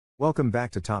Welcome back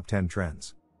to Top 10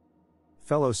 Trends.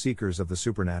 Fellow seekers of the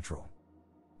supernatural,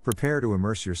 prepare to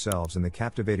immerse yourselves in the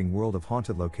captivating world of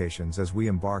haunted locations as we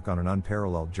embark on an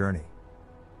unparalleled journey.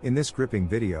 In this gripping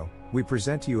video, we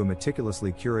present to you a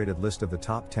meticulously curated list of the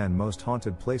top 10 most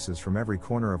haunted places from every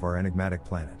corner of our enigmatic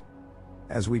planet.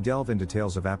 As we delve into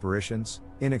tales of apparitions,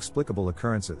 inexplicable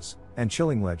occurrences, and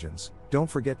chilling legends,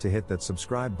 don't forget to hit that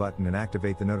subscribe button and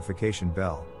activate the notification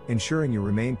bell, ensuring you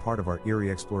remain part of our eerie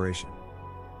exploration.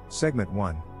 Segment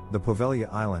 1, the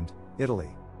Poveglia Island, Italy.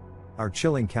 Our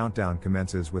chilling countdown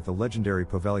commences with the legendary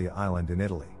Poveglia Island in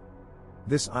Italy.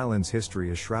 This island's history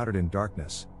is shrouded in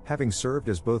darkness, having served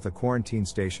as both a quarantine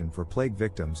station for plague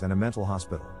victims and a mental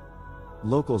hospital.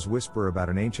 Locals whisper about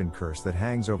an ancient curse that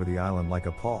hangs over the island like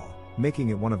a pall, making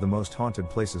it one of the most haunted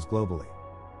places globally.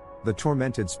 The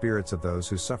tormented spirits of those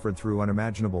who suffered through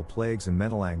unimaginable plagues and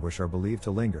mental anguish are believed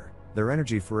to linger, their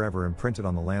energy forever imprinted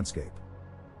on the landscape.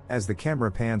 As the camera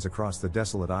pans across the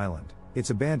desolate island, its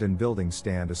abandoned buildings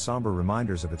stand as somber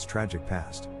reminders of its tragic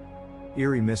past.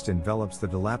 Eerie mist envelops the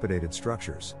dilapidated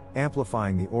structures,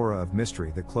 amplifying the aura of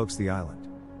mystery that cloaks the island.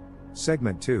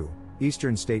 Segment 2,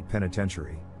 Eastern State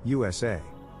Penitentiary, USA.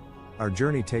 Our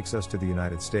journey takes us to the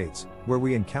United States, where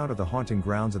we encounter the haunting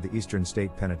grounds of the Eastern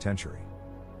State Penitentiary.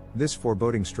 This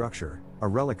foreboding structure, a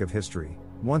relic of history,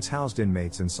 once housed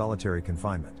inmates in solitary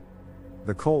confinement.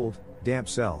 The cold, damp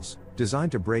cells,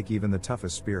 designed to break even the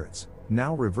toughest spirits,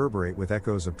 now reverberate with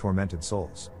echoes of tormented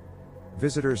souls.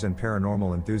 Visitors and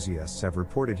paranormal enthusiasts have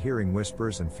reported hearing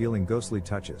whispers and feeling ghostly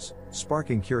touches,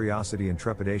 sparking curiosity and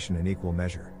trepidation in equal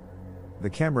measure. The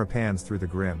camera pans through the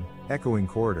grim, echoing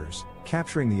corridors,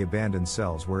 capturing the abandoned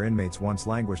cells where inmates once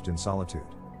languished in solitude.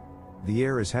 The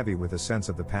air is heavy with a sense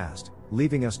of the past,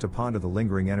 leaving us to ponder the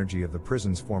lingering energy of the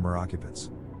prison's former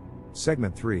occupants.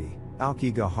 Segment 3,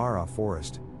 Aokigahara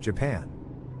Forest, Japan.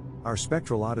 Our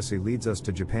spectral odyssey leads us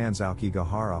to Japan's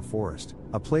Aokigahara Forest,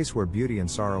 a place where beauty and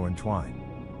sorrow entwine.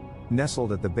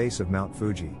 Nestled at the base of Mount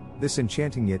Fuji, this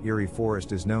enchanting yet eerie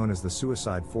forest is known as the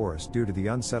Suicide Forest due to the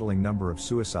unsettling number of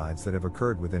suicides that have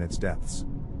occurred within its depths.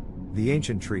 The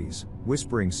ancient trees,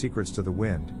 whispering secrets to the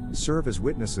wind, serve as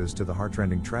witnesses to the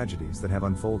heartrending tragedies that have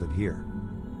unfolded here.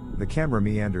 The camera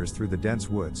meanders through the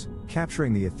dense woods,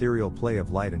 capturing the ethereal play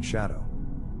of light and shadow.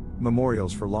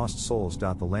 Memorials for lost souls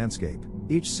dot the landscape,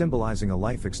 each symbolizing a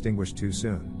life extinguished too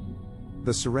soon.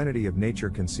 The serenity of nature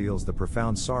conceals the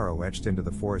profound sorrow etched into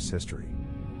the forest's history.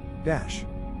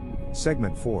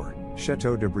 Segment 4,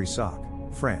 Château de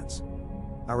Brissac, France.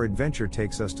 Our adventure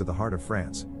takes us to the heart of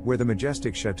France, where the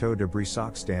majestic Château de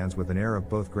Brissac stands with an air of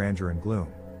both grandeur and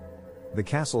gloom. The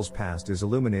castle's past is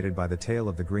illuminated by the tale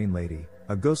of the Green Lady,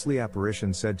 a ghostly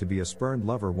apparition said to be a spurned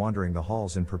lover wandering the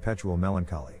halls in perpetual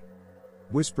melancholy.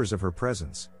 Whispers of her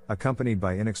presence, accompanied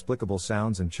by inexplicable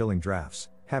sounds and chilling drafts,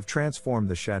 have transformed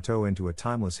the chateau into a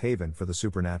timeless haven for the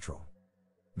supernatural.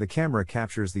 The camera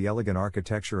captures the elegant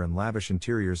architecture and lavish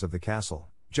interiors of the castle,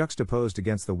 juxtaposed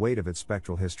against the weight of its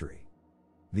spectral history.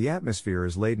 The atmosphere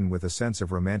is laden with a sense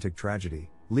of romantic tragedy,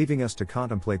 leaving us to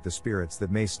contemplate the spirits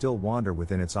that may still wander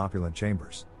within its opulent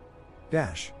chambers.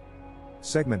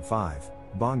 Segment 5,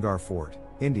 Bangar Fort,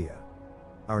 India.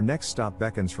 Our next stop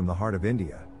beckons from the heart of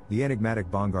India, the enigmatic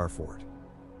Bangar Fort.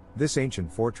 This ancient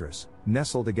fortress,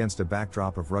 nestled against a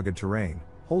backdrop of rugged terrain,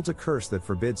 holds a curse that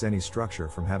forbids any structure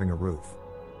from having a roof.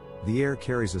 The air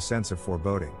carries a sense of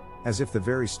foreboding, as if the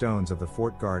very stones of the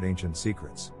fort guard ancient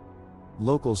secrets.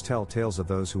 Locals tell tales of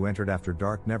those who entered after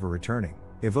dark never returning,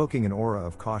 evoking an aura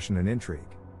of caution and intrigue.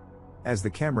 As the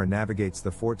camera navigates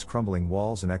the fort's crumbling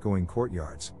walls and echoing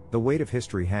courtyards, the weight of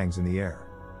history hangs in the air.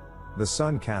 The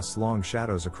sun casts long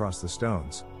shadows across the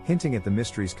stones, hinting at the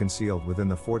mysteries concealed within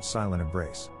the fort's silent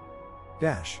embrace.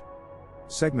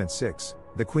 Segment 6,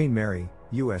 the Queen Mary,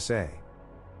 USA.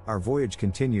 Our voyage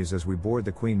continues as we board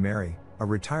the Queen Mary, a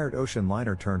retired ocean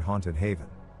liner turned haunted haven.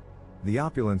 The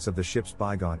opulence of the ship's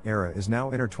bygone era is now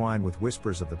intertwined with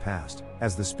whispers of the past,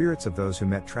 as the spirits of those who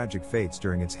met tragic fates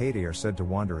during its heyday are said to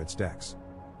wander its decks.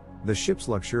 The ship's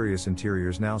luxurious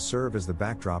interiors now serve as the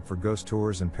backdrop for ghost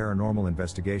tours and paranormal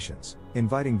investigations,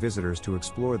 inviting visitors to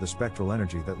explore the spectral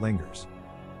energy that lingers.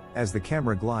 As the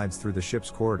camera glides through the ship's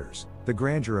corridors, the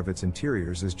grandeur of its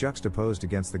interiors is juxtaposed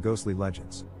against the ghostly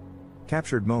legends.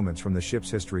 Captured moments from the ship's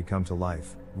history come to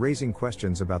life, raising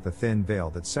questions about the thin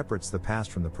veil that separates the past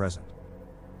from the present.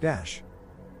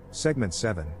 Segment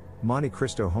 7, Monte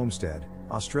Cristo Homestead,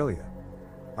 Australia.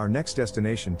 Our next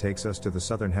destination takes us to the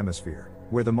Southern Hemisphere,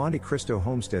 where the Monte Cristo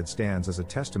Homestead stands as a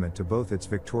testament to both its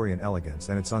Victorian elegance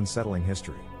and its unsettling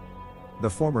history. The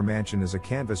former mansion is a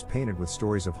canvas painted with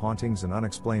stories of hauntings and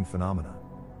unexplained phenomena.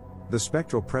 The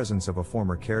spectral presence of a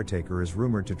former caretaker is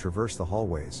rumored to traverse the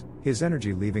hallways, his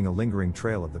energy leaving a lingering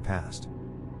trail of the past.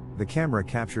 The camera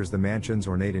captures the mansion's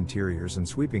ornate interiors and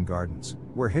sweeping gardens,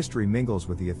 where history mingles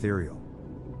with the ethereal.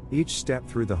 Each step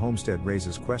through the homestead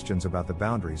raises questions about the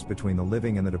boundaries between the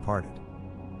living and the departed.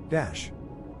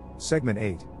 Segment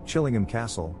 8, Chillingham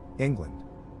Castle, England.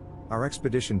 Our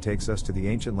expedition takes us to the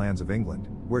ancient lands of England,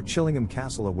 where Chillingham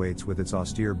Castle awaits with its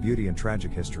austere beauty and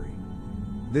tragic history.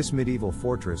 This medieval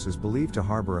fortress is believed to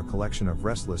harbor a collection of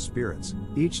restless spirits,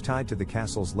 each tied to the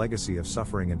castle's legacy of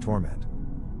suffering and torment.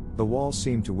 The walls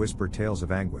seem to whisper tales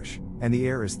of anguish, and the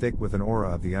air is thick with an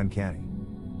aura of the uncanny.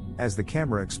 As the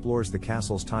camera explores the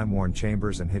castle's time-worn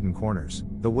chambers and hidden corners,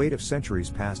 the weight of centuries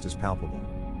past is palpable.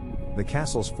 The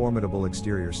castle's formidable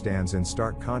exterior stands in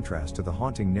stark contrast to the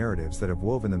haunting narratives that have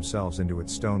woven themselves into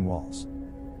its stone walls.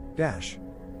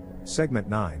 Segment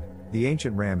 9, The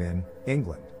Ancient Ram Inn,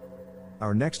 England.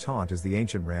 Our next haunt is the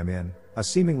Ancient Ram Inn, a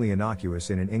seemingly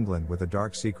innocuous inn in England with a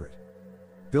dark secret.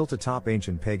 Built atop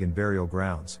ancient pagan burial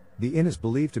grounds, the inn is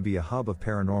believed to be a hub of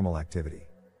paranormal activity.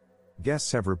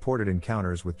 Guests have reported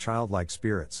encounters with childlike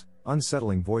spirits,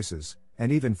 unsettling voices,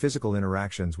 and even physical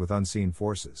interactions with unseen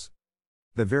forces.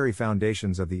 The very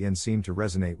foundations of the inn seem to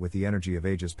resonate with the energy of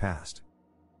ages past.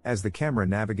 As the camera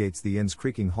navigates the inn's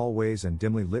creaking hallways and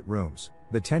dimly lit rooms,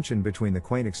 the tension between the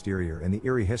quaint exterior and the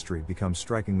eerie history becomes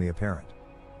strikingly apparent.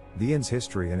 The inn's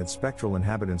history and its spectral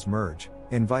inhabitants merge,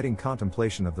 inviting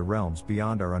contemplation of the realms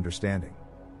beyond our understanding.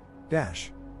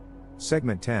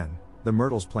 Segment 10, The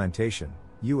Myrtles Plantation,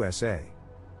 USA.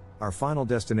 Our final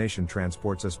destination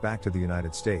transports us back to the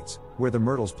United States, where the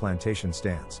Myrtles Plantation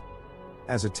stands.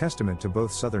 As a testament to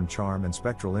both Southern charm and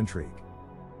spectral intrigue,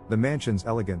 the mansion's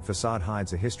elegant facade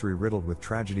hides a history riddled with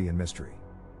tragedy and mystery.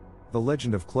 The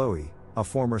legend of Chloe, a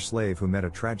former slave who met a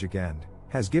tragic end,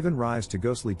 has given rise to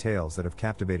ghostly tales that have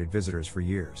captivated visitors for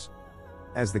years.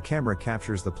 As the camera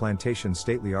captures the plantation's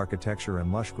stately architecture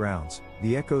and lush grounds,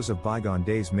 the echoes of bygone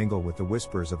days mingle with the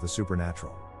whispers of the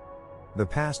supernatural. The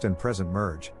past and present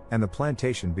merge, and the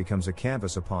plantation becomes a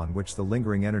canvas upon which the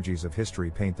lingering energies of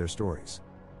history paint their stories.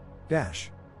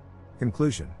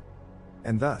 Conclusion.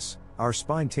 And thus, our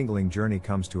spine-tingling journey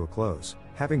comes to a close,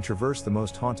 having traversed the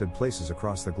most haunted places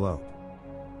across the globe.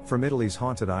 From Italy's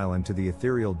haunted island to the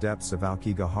ethereal depths of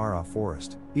Aokigahara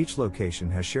Forest, each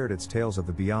location has shared its tales of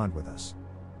the beyond with us.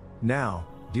 Now,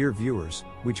 dear viewers,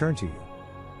 we turn to you.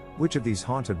 Which of these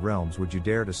haunted realms would you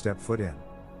dare to step foot in?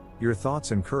 Your thoughts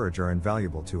and courage are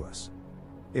invaluable to us.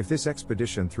 If this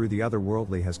expedition through the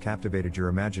otherworldly has captivated your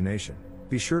imagination,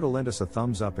 be sure to lend us a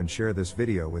thumbs up and share this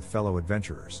video with fellow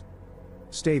adventurers.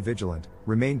 Stay vigilant,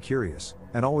 remain curious,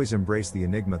 and always embrace the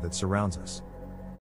enigma that surrounds us.